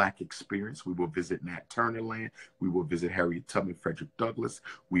of the Black experience. We will visit Nat Turner Land. We will visit Harriet Tubman, Frederick Douglass.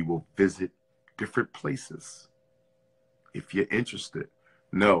 We will visit different places. If you're interested.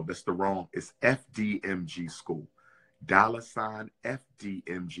 No, that's the wrong. It's FDMG School.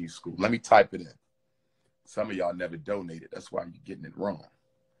 $FDMG School. Let me type it in. Some of y'all never donated. That's why you're getting it wrong.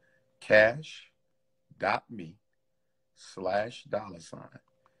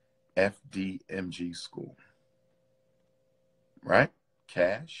 Cash.me/$FDMG School. Right?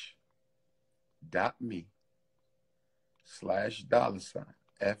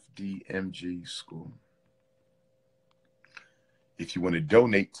 Cash.me/$FDMG School. If you want to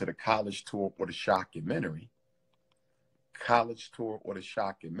donate to the college tour or the shockumentary,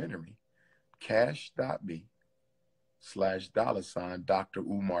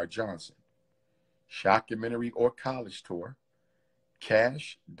 cash.me/$DrUmarJohnson. Shockumentary or college tour,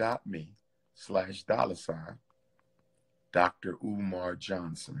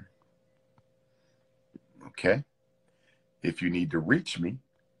 cash.me/$DrUmarJohnson. Okay? If you need to reach me,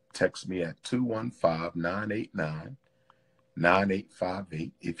 text me at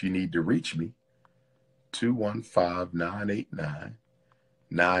 215-989-9858. If you need to reach me,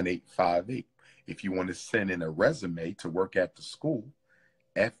 215-989-9858. If you want to send in a resume to work at the school,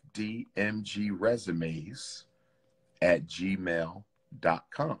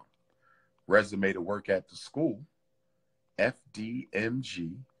 FDMGresumes@gmail.com. Resume to work at the school,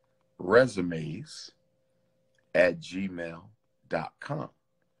 FDMGresumes@gmail.com.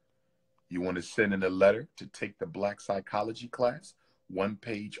 You want to send in a letter to take the Black Psychology class,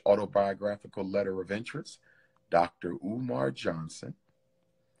 1-page autobiographical letter of interest, DrUmarJohnson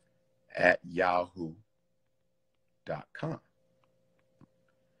 @yahoo.com.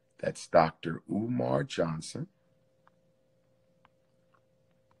 That's DrUmarJohnson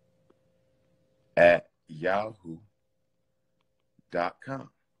 @yahoo.com.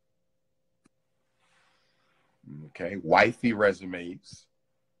 Okay, wifey resumes,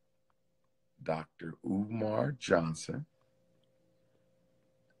 DrUmarJohnson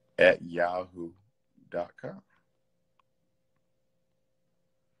 @yahoo.com.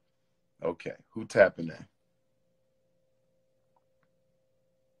 Okay, who tapping in?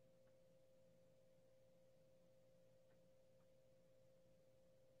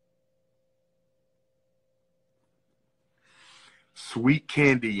 Sweet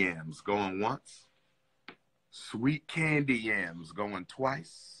candy yams going once. Sweet candy yams going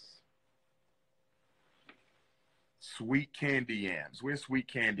twice. Sweet candy yams. Where's sweet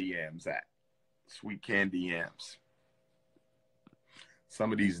candy yams at? Sweet candy yams.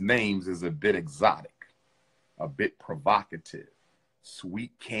 Some of these names is a bit exotic, a bit provocative.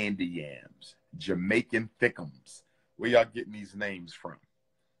 Sweet candy yams, Jamaican thickums. Where y'all getting these names from?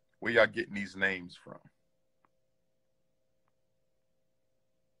 Where y'all getting these names from?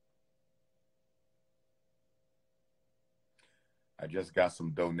 I just got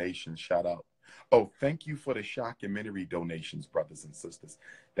some donations. Shout out. Oh, thank you for the shockumentary donations, brothers and sisters.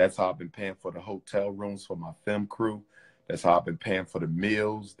 That's how I've been paying for the hotel rooms for my film crew. That's how I've been paying for the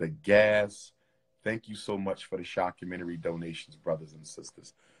meals, the gas. Thank you so much for the shockumentary donations, brothers and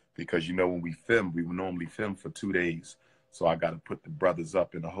sisters. Because, you know, when we film, we would normally film for 2 days. So I got to put the brothers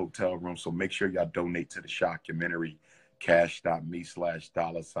up in a hotel room. So make sure y'all donate to the shockumentary.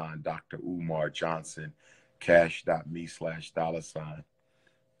 Cash.me/$ Dr. Umar Johnson. Cash.me/$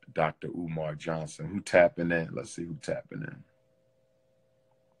 Dr. Umar Johnson. Who tapping in? Let's see who tapping in.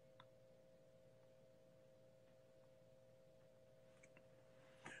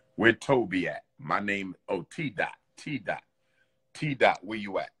 Where Toby at? My name, oh, T-Dot, T-Dot. T-Dot, where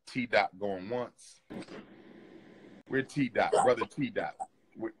you at? T-Dot going once. Where T-Dot? Brother T-Dot,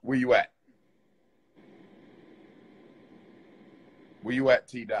 where you at? Where you at,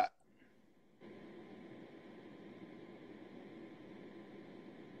 T-Dot?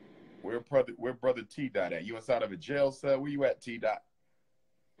 Where brother T-Dot at? You inside of a jail cell? Where you at, T-Dot?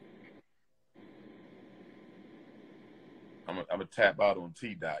 I'm gonna tap out on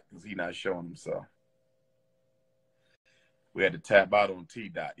T-Dot because he not showing himself. We had to tap out on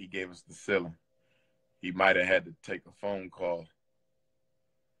T-Dot. He gave us the ceiling. He might have had to take a phone call.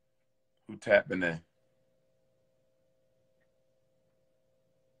 Who tapping in?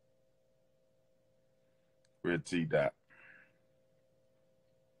 Where T-Dot?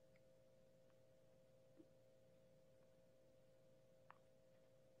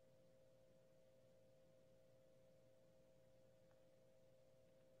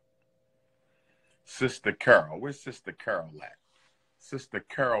 Sister Carol. Where's Sister Carol at? Sister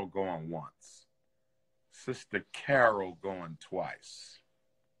Carol going once. Sister Carol going twice.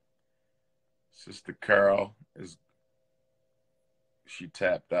 Sister Carol she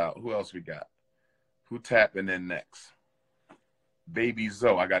tapped out. Who else we got? Who tapping in next? Baby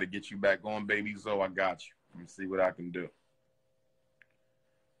Zoe. I got to get you back on, Baby Zoe. I got you. Let me see what I can do.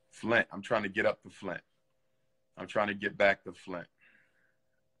 Flint. I'm trying to get up to Flint. I'm trying to get back to Flint.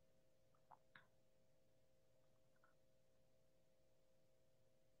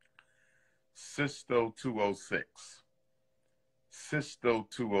 Sisto 206. Sisto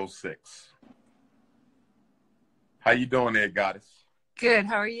 206. How you doing there, goddess? Good.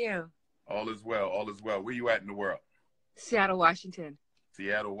 How are you? All is well. All is well. Where you at in the world? Seattle, Washington.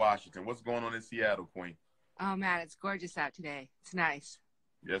 Seattle, Washington. What's going on in Seattle, Queen? Oh, man, it's gorgeous out today. It's nice.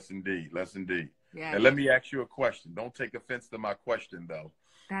 Yes, indeed. Yes, indeed. Yeah. And let me ask you a question. Don't take offense to my question, though.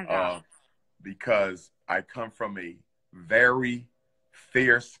 Not at all. Because I come from a very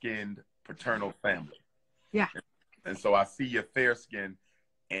fair-skinned paternal family. Yeah. And so I see your fair skin,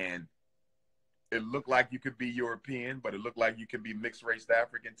 and it looked like you could be European, but it looked like you could be mixed race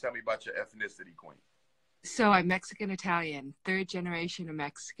African. Tell me about your ethnicity, Queen. So I'm Mexican-Italian, third generation of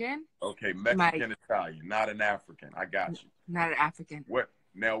Mexican. Okay, Mexican-Italian, not an African. I got you. Not an African.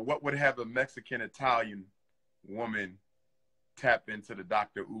 What would have a Mexican-Italian woman tap into the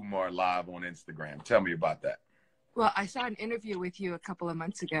Dr. Umar live on Instagram? Tell me about that. Well, I saw an interview with you a couple of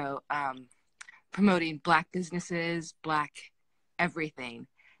months ago promoting Black businesses, Black everything.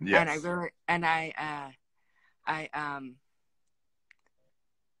 Yes. And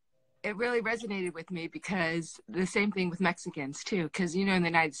it really resonated with me because the same thing with Mexicans too. Because, you know, in the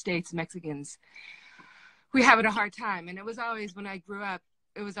United States, Mexicans, we have it a hard time. And it was always, when I grew up,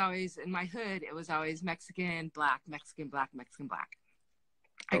 it was always in my hood, it was always Mexican, Black, Mexican, Black, Mexican, Black.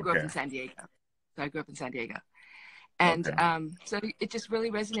 I grew up in San Diego. So I grew up in San Diego. And so it just really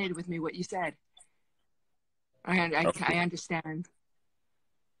resonated with me, what you said. I understand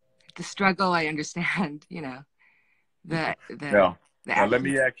the struggle. I understand, you know, Now, let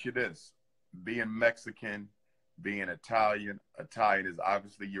me ask you this. Being Mexican, being Italian is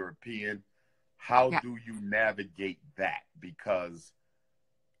obviously European. How do you navigate that? Because,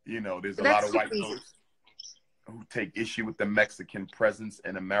 you know, there's a lot of white folks who take issue with the Mexican presence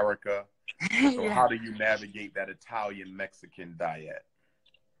in America. So how do you navigate that Italian-Mexican dyad?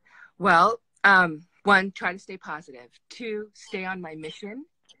 Well, one, try to stay positive. Two, stay on my mission,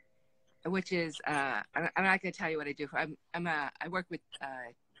 which is, I'm not going to tell you what I do. I work with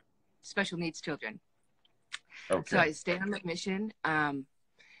special needs children. Okay. So I stay on my mission, and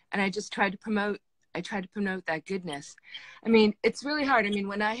I just try to promote try to promote that goodness. I mean, it's really hard. I mean,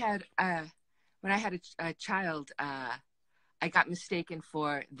 when I had a child, I got mistaken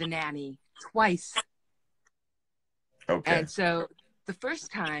for the nanny twice. Okay. And so the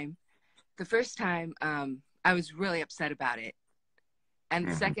first time, I was really upset about it. And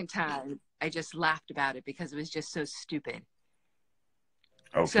the second time, I just laughed about it because it was just so stupid.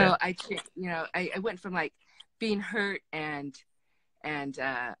 Okay. So I went from like being hurt and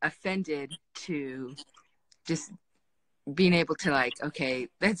offended to just being able to like, okay,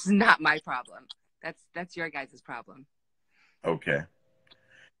 that's not my problem. That's your guys' problem. Okay.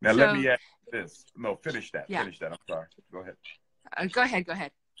 Now let me ask this. No, finish that. Yeah. Finish that. I'm sorry. Go ahead. Go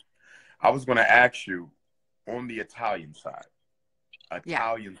ahead. I was going to ask you, on the Italian side,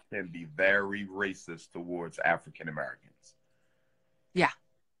 Italians can be very racist towards African Americans. Yeah.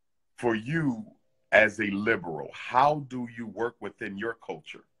 For you as a liberal, how do you work within your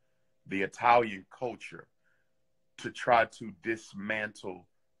culture, the Italian culture, to try to dismantle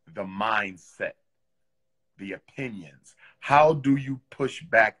the mindset, the opinions? How do you push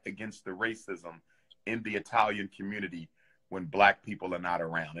back against the racism in the Italian community when Black people are not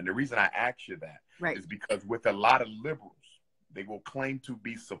around? And the reason I ask you that is because with a lot of liberals, they will claim to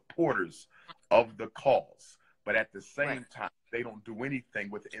be supporters of the cause, but at the same time, they don't do anything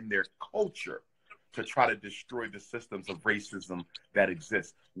within their culture to try to destroy the systems of racism that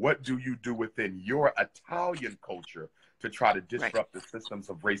exist. What do you do within your Italian culture to try to disrupt the systems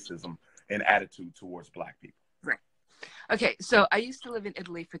of racism and attitude towards Black people? Right. Okay, so I used to live in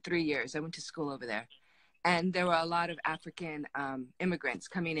Italy for 3 years. I went to school over there. And there were a lot of African immigrants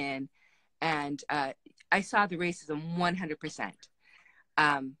coming in. And I saw the racism 100%.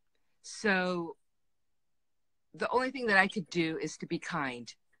 So the only thing that I could do is to be kind.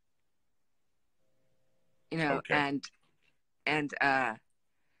 You know, and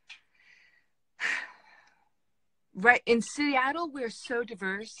right, in Seattle, we're so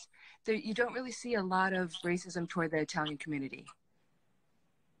diverse that you don't really see a lot of racism toward the Italian community.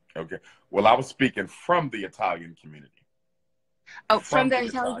 Okay. Well, I was speaking from the Italian community. Oh, from the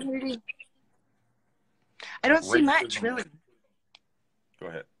Italian community? I don't see much, really. Go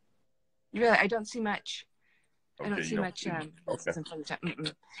ahead. Really, I don't see much. I don't see much racism from the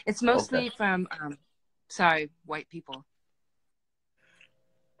time. It's mostly from, white people.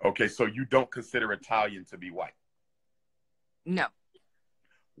 Okay, so you don't consider Italian to be white? No.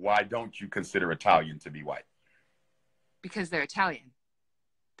 Why don't you consider Italian to be white? Because they're Italian.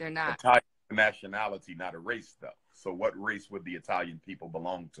 They're not. Italian is a nationality, not a race, though. So what race would the Italian people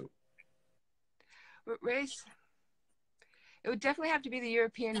belong to? What race? It would definitely have to be the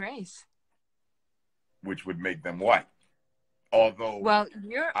European race. Which would make them white. Although, well,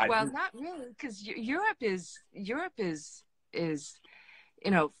 not really, because Europe is,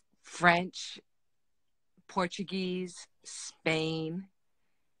 you know, French, Portuguese, Spain.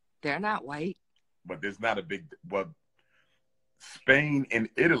 They're not white. But there's not a big. Well, Spain and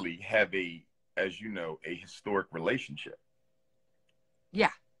Italy have as you know, a historic relationship.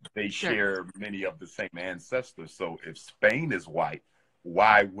 Yeah. They share many of the same ancestors. So if Spain is white,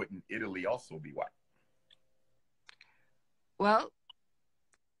 why wouldn't Italy also be white? Well,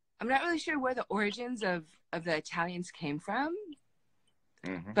 I'm not really sure where the origins of the Italians came from,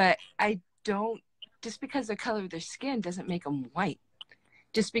 but just because the color of their skin doesn't make them white.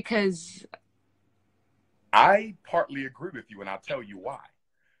 Just because. I partly agree with you, and I'll tell you why.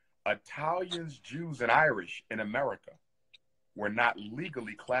 Italians, Jews, and Irish in America were not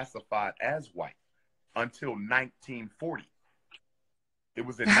legally classified as white until 1940. It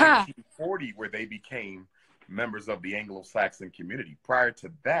was in 1940 where they became members of the Anglo-Saxon community. Prior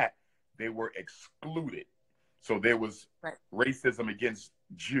to that, they were excluded. So there was racism against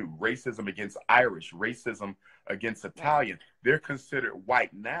Jew, racism against Irish, racism against Italian. They're considered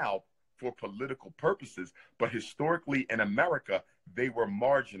white now for political purposes, but historically in America, they were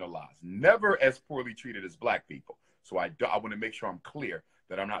marginalized, never as poorly treated as Black people. So I want to make sure I'm clear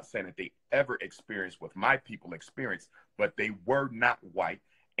that I'm not saying that they ever experienced what my people experienced, but they were not white.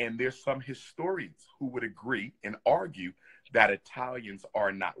 And there's some historians who would agree and argue that Italians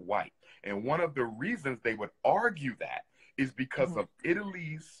are not white. And one of the reasons they would argue that is because of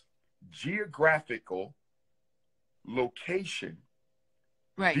Italy's geographical location.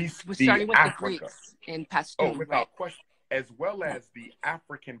 Right. We're starting with the Greeks in Pasteur. Oh, without question. As well as the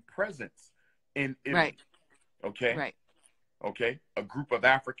African presence in Italy. Right. Okay? Right. Okay? A group of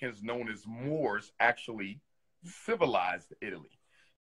Africans known as Moors actually civilized Italy.